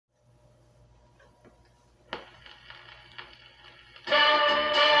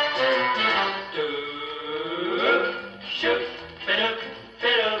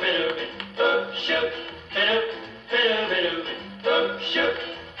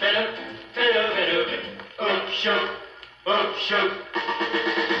Fiddle, fiddle, fiddle, oop, shoop, oop, shoop.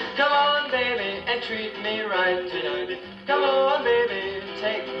 Come on, baby, and treat me right tonight. Come on, baby,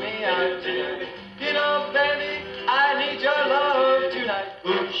 take me out tonight. You know, baby, I need your love tonight.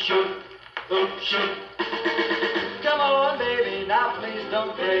 Oop, shoop, oop, shoop. Come on, baby, now please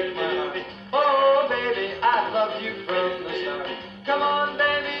don't break my heart. Oh, baby, I've loved you from the start. Come on,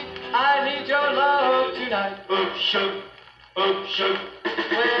 baby, I need your love tonight. Oop, shoop, oop, shoop.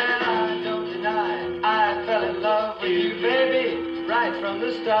 Well, I don't deny I fell in love with you, baby, right from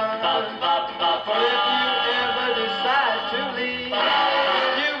the start. For if you ever decide to leave,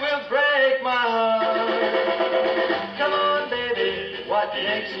 you will break my heart. Come on, baby, what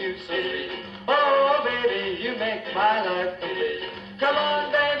makes you so sweet? Oh, baby, you make my life complete. Come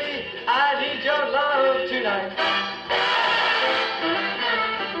on, baby, I need your love tonight.